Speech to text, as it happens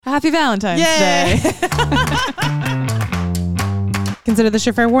Happy Valentine's Day. Consider this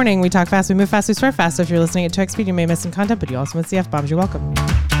your fair warning. We talk fast, we move fast, we swear fast. So if you're listening at 2x speed, you may miss some content, but you also miss the F-bombs. You're welcome.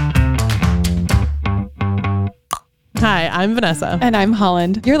 Hi, I'm Vanessa. And I'm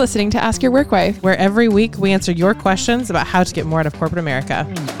Holland. You're listening to Ask Your Work Wife, where every week we answer your questions about how to get more out of corporate America.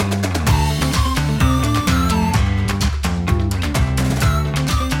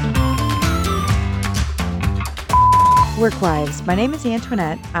 Work Wives. My name is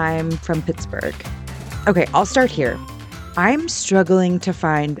Antoinette. I'm from Pittsburgh. Okay, I'll start here. I'm struggling to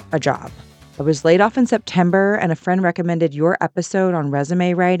find a job. I was laid off in September, and a friend recommended your episode on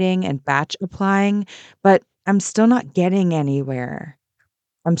resume writing and batch applying, but I'm still not getting anywhere.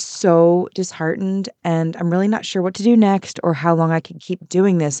 I'm so disheartened, and I'm really not sure what to do next or how long I can keep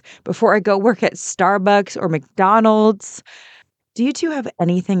doing this before I go work at Starbucks or McDonald's. Do you two have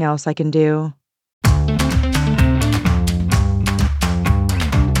anything else I can do?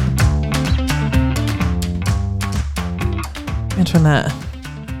 Antoinette,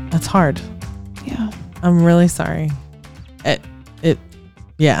 that's hard. Yeah. I'm really sorry. It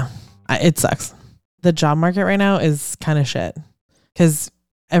sucks. The job market right now is kind of shit because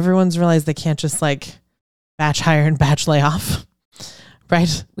everyone's realized they can't just like batch hire and batch layoff,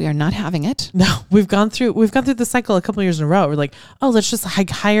 right? We are not having it. No, we've gone through the cycle a couple of years in a row. We're like, oh, let's just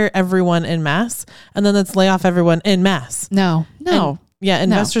hire everyone en masse and then let's lay off everyone en masse. No.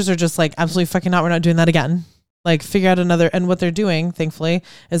 Investors are just like, absolutely fucking not. We're not doing that again. Like figure out another, and what they're doing, thankfully,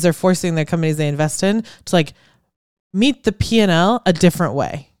 is they're forcing the companies they invest in to like meet the P&L a different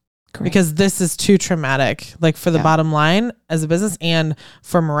way. Correct. Because this is too traumatic, like for the bottom line as a business and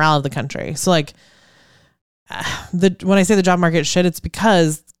for morale of the country. So like when I say the job market shit, it's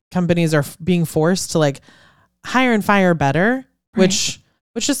because companies are being forced to like hire and fire better, right.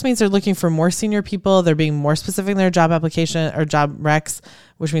 Which just means they're looking for more senior people. They're being more specific in their job application or job recs,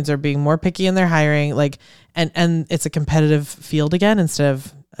 which means they're being more picky in their hiring. Like, and it's a competitive field again, instead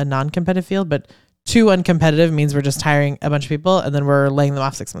of a non-competitive field, but too uncompetitive means we're just hiring a bunch of people and then we're laying them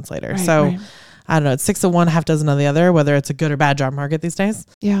off 6 months later. Right. I don't know. It's 6 of one, half dozen of the other, whether it's a good or bad job market these days.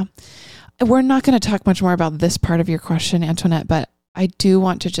 Yeah. We're not going to talk much more about this part of your question, Antoinette, but I do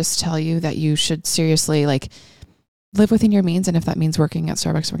want to just tell you that you should seriously live within your means. And if that means working at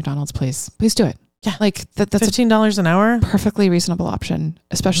Starbucks or McDonald's, please do it. Yeah. That's $15 an hour. Perfectly reasonable option,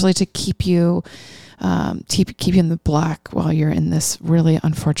 especially to keep you in the black while you're in this really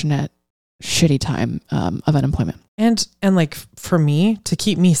unfortunate, shitty time of unemployment. And like for me, to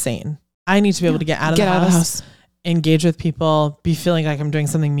keep me sane, I need to be able to get out of the house, engage with people, be feeling like I'm doing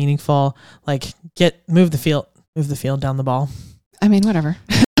something meaningful, like move the field down the ball. I mean, whatever.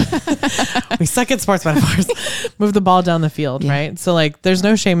 We suck at sports metaphors. Move the ball down the field, right? So like there's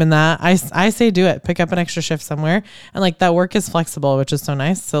no shame in that. I say do it. Pick up an extra shift somewhere. And like that work is flexible, which is so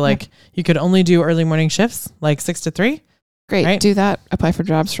nice. So like you could only do early morning shifts, like 6 to 3. Great. Right? Do that. Apply for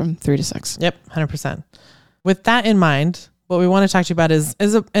jobs from 3 to 6. Yep, 100%. With that in mind, what we want to talk to you about is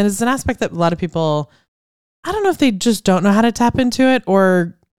an aspect that a lot of people, I don't know if they just don't know how to tap into it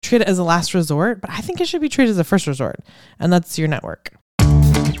or treat it as a last resort, but I think it should be treated as a first resort. And that's your network.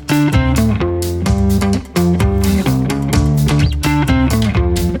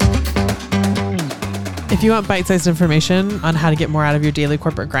 If you want bite-sized information on how to get more out of your daily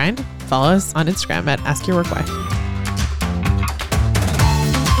corporate grind, follow us on Instagram at Ask Your Work Wife.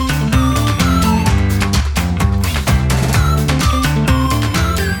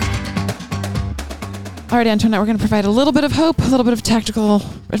 All right, Antoinette, we're going to provide a little bit of hope, a little bit of tactical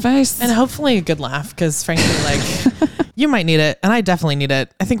advice. And hopefully a good laugh, because frankly, like, you might need it, and I definitely need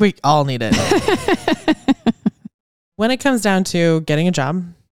it. I think we all need it. When it comes down to getting a job,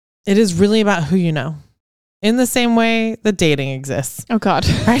 it is really about who you know. In the same way that dating exists. Oh, God.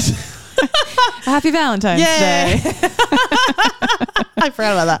 Right? Happy Valentine's Day. I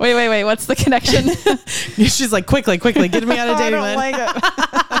forgot about that. Wait. What's the connection? She's like, quickly, get me out of dating. I don't like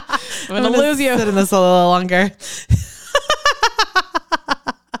it. I'm going to lose you. Sit in this a little longer.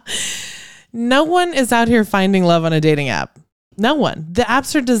 No one is out here finding love on a dating app. No one. The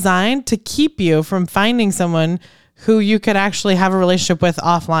apps are designed to keep you from finding someone who you could actually have a relationship with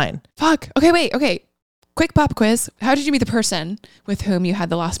offline. Fuck. Okay. Quick pop quiz. How did you meet the person with whom you had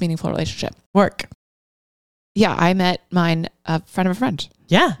the last meaningful relationship? Work. Yeah, I met mine, a friend of a friend.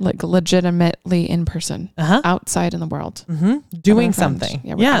 Yeah. Like legitimately in person, outside in the world. Mm-hmm. Doing something.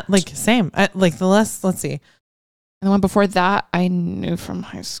 Yeah, like same. Let's see. And the one before that, I knew from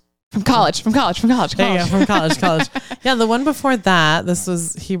high school. From college. There you go, from college. Yeah, the one before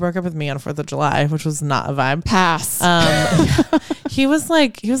that, he broke up with me on 4th of July, which was not a vibe. Pass. He was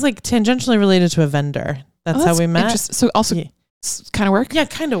like tangentially related to a vendor. That's how we met. So also kind of work? Yeah,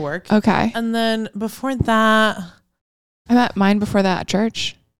 kind of work. Okay. And then before that, I met mine before that at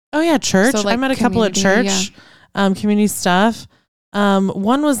church. Oh yeah, church. So, like, I met a couple at church, community stuff.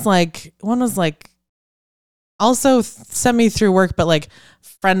 One was like also sent me through work, but like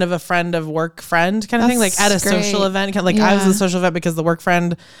friend of work friend kind of thing, like at a social event. Like I was at a social event because the work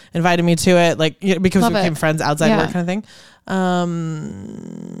friend invited me to it, like because we became friends outside work kind of thing.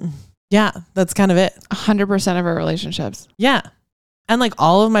 Yeah, that's kind of it. 100% of our relationships. Yeah. And like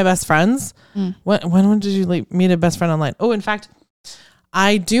all of my best friends, when did you like meet a best friend online? Oh, in fact,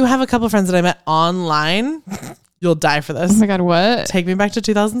 I do have a couple of friends that I met online. You'll die for this. Oh my God, what? Take me back to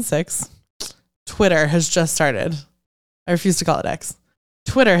 2006. Twitter has just started. I refuse to call it X.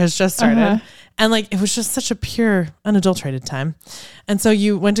 Twitter has just started. And like, it was just such a pure, unadulterated time. And so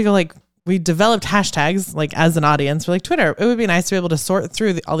you went to go like, we developed hashtags like as an audience. We're like, Twitter, it would be nice to be able to sort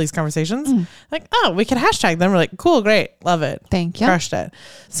through all these conversations. Like, oh, we could hashtag them. We're like, cool, great. Love it. Thank you. Crushed it.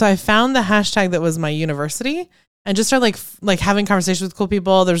 So I found the hashtag that was my university and just started like having conversations with cool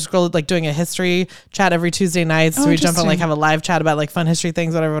people. There's a girl like doing a history chat every Tuesday nights. So we jump on like have a live chat about like fun history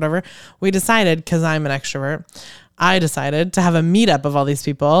things, whatever. We decided, cause I'm an extrovert, I decided to have a meetup of all these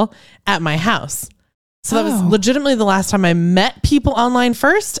people at my house. So that was legitimately the last time I met people online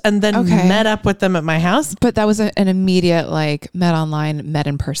first and then met up with them at my house. But that was an immediate like met online, met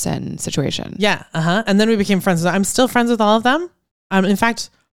in person situation. Yeah. And then we became friends. I'm still friends with all of them. In fact,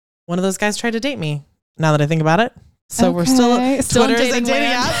 one of those guys tried to date me now that I think about it. So we're still Twitter's a dating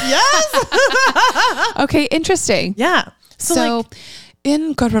app. Yes. Okay. Interesting. Yeah. So like,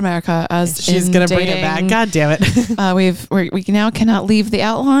 in corporate America, as she's in gonna dating, bring it back. God damn it! We now cannot leave the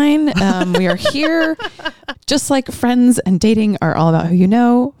outline. We are here, just like friends and dating are all about who you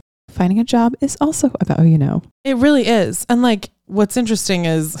know. Finding a job is also about who you know. It really is. And like, what's interesting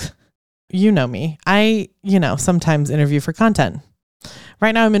is, you know me. I sometimes interview for content.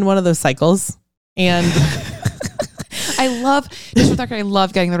 Right now, I'm in one of those cycles, and I love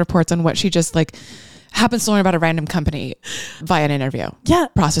getting the reports on what she just like happens to learn about a random company via an interview. Yeah.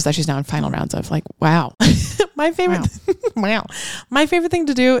 Process that she's now in final rounds of. Like, wow. My favorite thing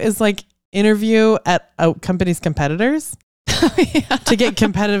to do is like interview at a company's competitors to get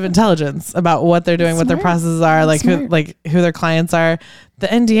competitive intelligence about what they're doing, what their processes are, like who their clients are. The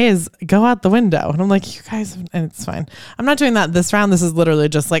NDAs go out the window. And I'm like, you guys, and it's fine. I'm not doing that this round. This is literally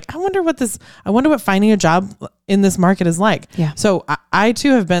just like, I wonder what finding a job in this market is like. Yeah. So I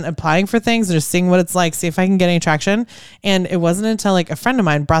too have been applying for things and just seeing what it's like, see if I can get any traction. And it wasn't until like a friend of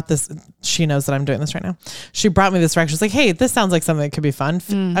mine brought this, she knows that I'm doing this right now. She brought me this rec. She's like, hey, this sounds like something that could be fun.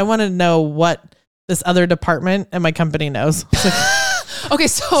 I want to know what this other department and my company knows. Okay,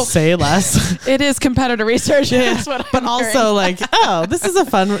 so say less. It is competitor research. Yeah, but also like, oh, this is a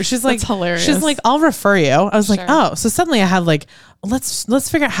fun. She's like, that's hilarious. She's like, I'll refer you. I was like, oh, so suddenly I have like,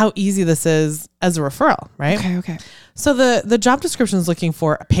 let's figure out how easy this is as a referral, right? Okay. So the job description is looking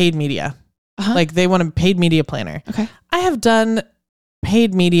for paid media. Like they want a paid media planner. Okay. I have done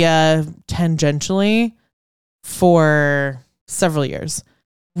paid media tangentially for several years.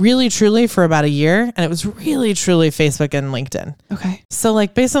 Really, truly for about a year. And it was really, truly Facebook and LinkedIn. Okay. So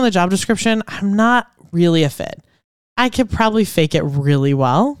like based on the job description, I'm not really a fit. I could probably fake it really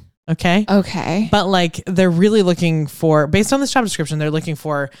well. Okay. But like they're really looking for, based on this job description, they're looking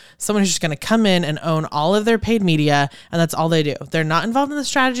for someone who's just going to come in and own all of their paid media. And that's all they do. They're not involved in the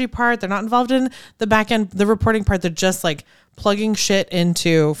strategy part. They're not involved in the back end, the reporting part. They're just like plugging shit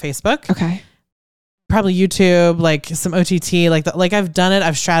into Facebook. Okay. Probably YouTube, like some OTT, like I've done it.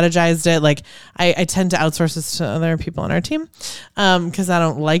 I've strategized it. Like I tend to outsource this to other people on our team because I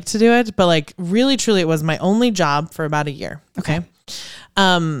don't like to do it. But like really, truly, it was my only job for about a year. Okay.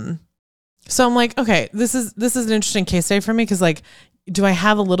 So I'm like, okay, this is an interesting case study for me because like, do I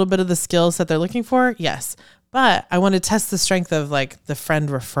have a little bit of the skills that they're looking for? Yes. But I want to test the strength of like the friend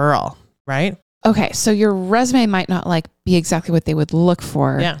referral, right? Okay. So your resume might not like be exactly what they would look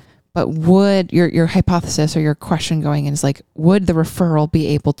for. Yeah. But would your hypothesis or your question going in is like, would the referral be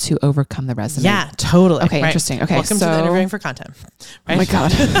able to overcome the resume? Yeah, totally. Okay, right. Interesting. Okay, welcome to the interviewing for content. Right? Oh my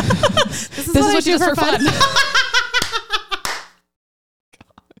God. this is what you do for fun.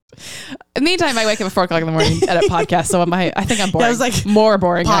 Meantime, I wake up at 4 o'clock in the morning, edit podcast. So I think I'm boring. Yeah, I was like more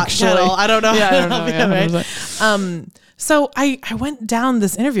boring actually. Kettle. I don't know. Yeah, I don't know. Yeah, right? So I went down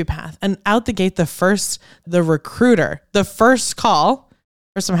this interview path and out the gate, the recruiter, the first call.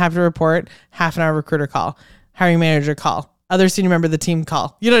 First, I'm happy to report, half an hour recruiter call, hiring manager call, other senior member of the team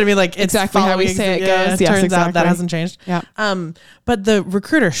call. You know what I mean? Like it's exactly how we say it goes. Yes, turns out that hasn't changed. Yeah. But the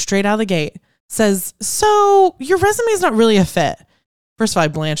recruiter straight out of the gate says, so your resume is not really a fit First of all, I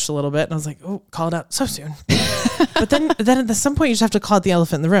blanched a little bit and I was like, oh, call it out so soon. But then at some point you just have to call it the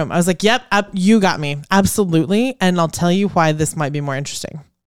elephant in the room. I was like, yep, you got me. Absolutely. And I'll tell you why this might be more interesting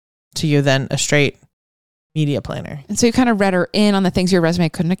to you than a straight media planner. And so you kind of read her in on the things your resume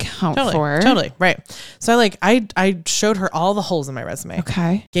couldn't account for. Totally. Right. So I showed her all the holes in my resume.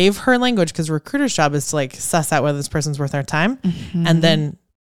 Okay. Gave her language because a recruiter's job is to like suss out whether this person's worth their time and then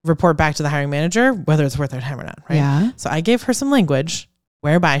report back to the hiring manager whether it's worth their time or not. Right. Yeah. So I gave her some language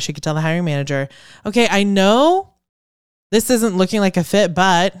whereby she could tell the hiring manager, okay, I know this isn't looking like a fit,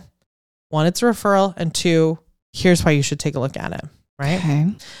 but 1, it's a referral, and 2, here's why you should take a look at it. Right.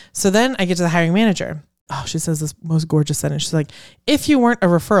 Okay. So then I get to the hiring manager. Oh, she says this most gorgeous sentence. She's like, if you weren't a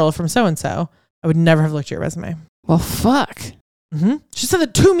referral from so-and-so, I would never have looked at your resume. Well, fuck. She said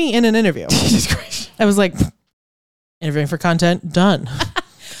that to me in an interview. Jesus Christ. I was like, interviewing for content, done.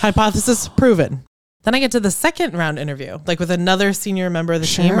 Hypothesis proven. Then I get to the second round interview, like with another senior member of the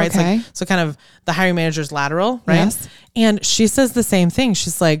team, right? Okay. Like, so kind of the hiring manager's lateral, right? Yes. And she says the same thing.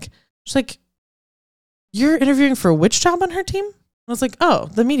 She's like, you're interviewing for which job on her team? I was like,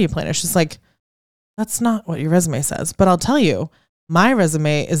 oh, the media planner. She's like, that's not what your resume says, but I'll tell you, my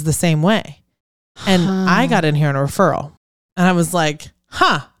resume is the same way. And I got in here on a referral. And I was like,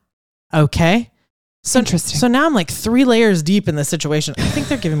 okay. So interesting. So now I'm like 3 layers deep in this situation. I think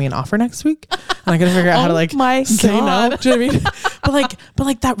they're giving me an offer next week. And I got to figure out how to like say no. Do you know what I mean? but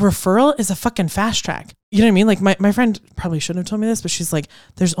like that referral is a fucking fast track. You know what I mean? Like my friend probably shouldn't have told me this, but she's like,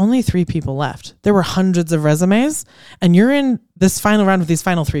 there's only 3 people left. There were hundreds of resumes and you're in this final round with these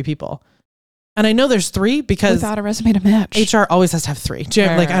final 3 people. And I know there's 3 because without a resume to match, HR always has to have 3. Do you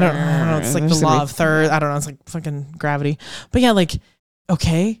have, like, I don't know. It's like the law of third. I don't know. It's like fucking gravity. But yeah, like,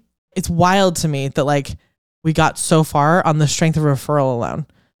 okay. It's wild to me that like we got so far on the strength of a referral alone.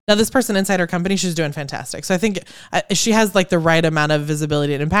 Now this person inside her company, she's doing fantastic. So I think she has like the right amount of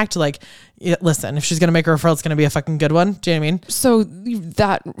visibility and impact to like, listen, if she's going to make a referral, it's going to be a fucking good one. Do you know what I mean? So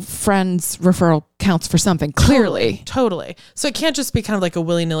that friend's referral counts for something, clearly. Totally. So it can't just be kind of like a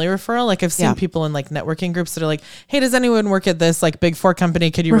willy-nilly referral. Like I've seen people in like networking groups that are like, hey, does anyone work at this like big 4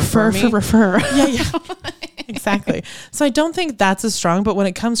 company? Could you refer me? Refer. Yeah. Exactly. So I don't think that's as strong, but when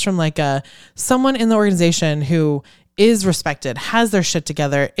it comes from like someone in the organization who is respected, has their shit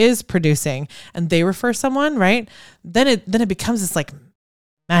together, is producing, and they refer someone, right? Then it becomes this like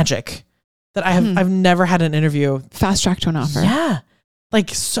magic that I've never had an interview fast track to an offer. Yeah.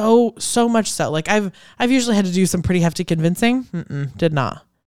 Like so much so. Like I've usually had to do some pretty hefty convincing. Did not.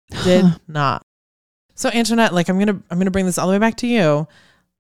 So Antoinette, like I'm gonna bring this all the way back to you.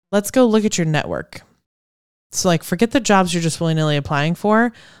 Let's go look at your network. So like forget the jobs you're just willy-nilly applying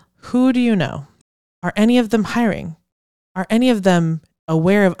for. Who do you know? Are any of them hiring? Are any of them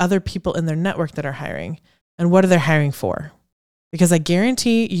aware of other people in their network that are hiring? And what are they hiring for? Because I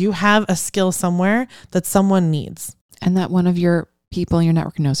guarantee you have a skill somewhere that someone needs. And that one of your people in your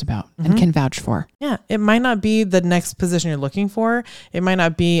network knows about and can vouch for. Yeah. It might not be the next position you're looking for. It might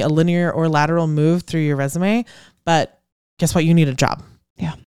not be a linear or lateral move through your resume, but guess what? You need a job.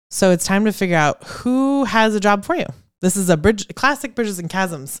 Yeah. So it's time to figure out who has a job for you. This is a classic bridges and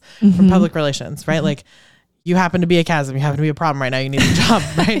chasms from public relations, right? Like you happen to be a chasm. You happen to be a problem right now. You need a job,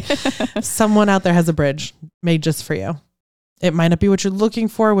 right? Someone out there has a bridge made just for you. It might not be what you're looking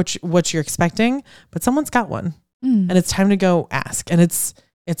for, what you're expecting, but someone's got one. And it's time to go ask. And it's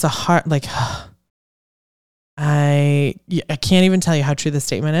a hard, like, I can't even tell you how true this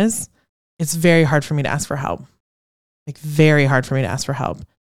statement is. It's very hard for me to ask for help. Like very hard for me to ask for help.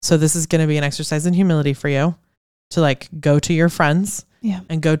 So this is going to be an exercise in humility for you to like go to your friends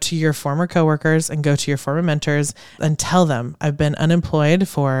and go to your former coworkers and go to your former mentors and tell them I've been unemployed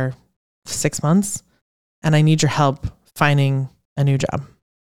for 6 months and I need your help finding a new job.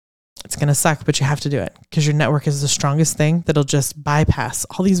 It's going to suck, but you have to do it because your network is the strongest thing that'll just bypass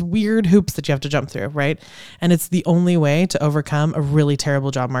all these weird hoops that you have to jump through, right? And it's the only way to overcome a really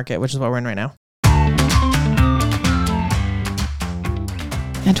terrible job market, which is what we're in right now.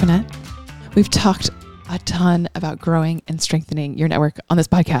 Antoinette, we've talked a ton about growing and strengthening your network on this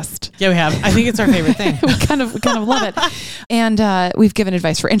podcast. Yeah, we have. I think it's our favorite thing. we kind of love it. And we've given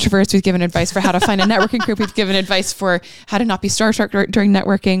advice for introverts. We've given advice for how to find a networking group. We've given advice for how to not be starstruck during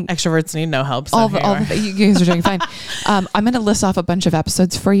networking. Extroverts need no help. So You guys are doing fine. I'm going to list off a bunch of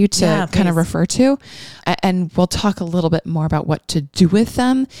episodes for you to kind of refer to. And we'll talk a little bit more about what to do with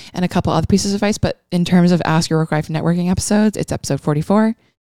them and a couple other pieces of advice. But in terms of Ask Your Work Life networking episodes, it's episode 44,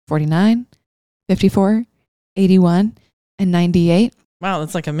 49, 54, 81, and 98. Wow,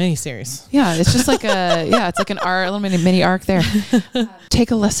 that's like a mini series. Yeah, it's just like it's like a little mini arc there. Take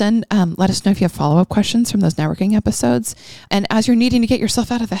a listen. Let us know if you have follow-up questions from those networking episodes. And as you're needing to get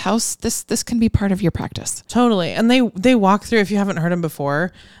yourself out of the house, this can be part of your practice. Totally. And they walk through, if you haven't heard them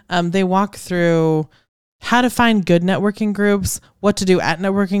before, they walk through how to find good networking groups, what to do at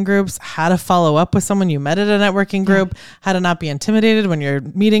networking groups, how to follow up with someone you met at a networking group, how to not be intimidated when you're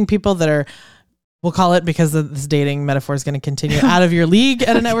meeting people that are, we'll call it, because this dating metaphor is going to continue, out of your league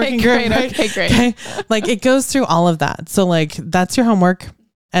at a networking group. Right? Okay, great. Okay? Like it goes through all of that. So like that's your homework.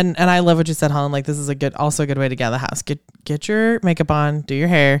 And I love what you said, Helen. Like this is also a good way to get out of the house. Get your makeup on, do your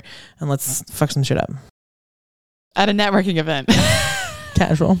hair, and let's fuck some shit up. At a networking event.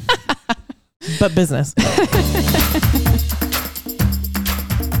 Casual. But business.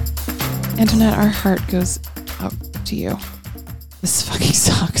 Antoinette, our heart goes out to you. This fucking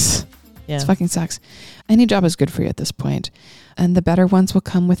sucks. Yeah. This fucking sucks. Any job is good for you at this point, and the better ones will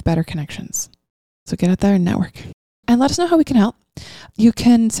come with better connections. So get out there and network. And let us know how we can help. You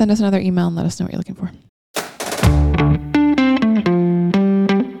can send us another email and let us know what you're looking for.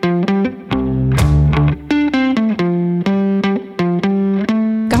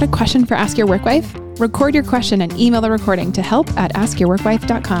 Got a question for Ask Your Workwife? Record your question and email the recording to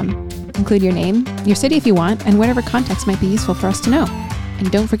help@askyourworkwife.com. Include your name, your city if you want, and whatever context might be useful for us to know. And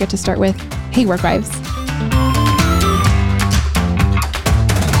don't forget to start with, "Hey, Workwives."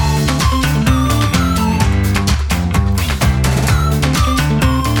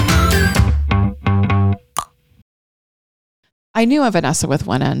 I knew a Vanessa with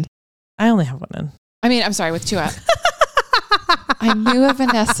one N. I only have one N. I mean, I'm sorry, with two N. I knew a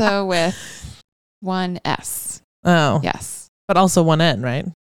Vanessa with one S. Oh. Yes. But also one N, right?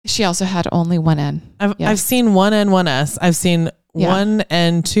 She also had only one N. I've seen one N, one S. I've seen one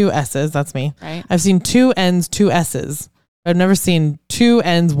N, two S's. That's me. Right. I've seen two N's, two S's. I've never seen two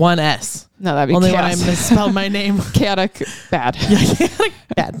N's, one S. No, that'd be only chaos. when I misspelled my name. Chaotic bad. Yeah, chaotic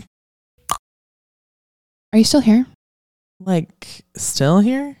bad. Are you still here? Like, still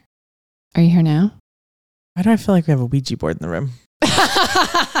here? Are you here now? Why do I feel like we have a Ouija board in the room?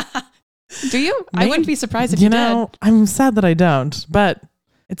 Do you? I wouldn't be surprised if you you know, did. I'm sad that I don't, but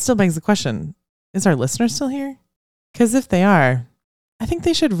it still begs the question, is our listener still here? Because if they are, I think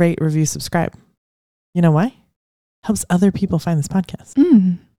they should rate, review, subscribe. You know why? Helps other people find this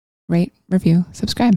podcast. Rate, review, subscribe.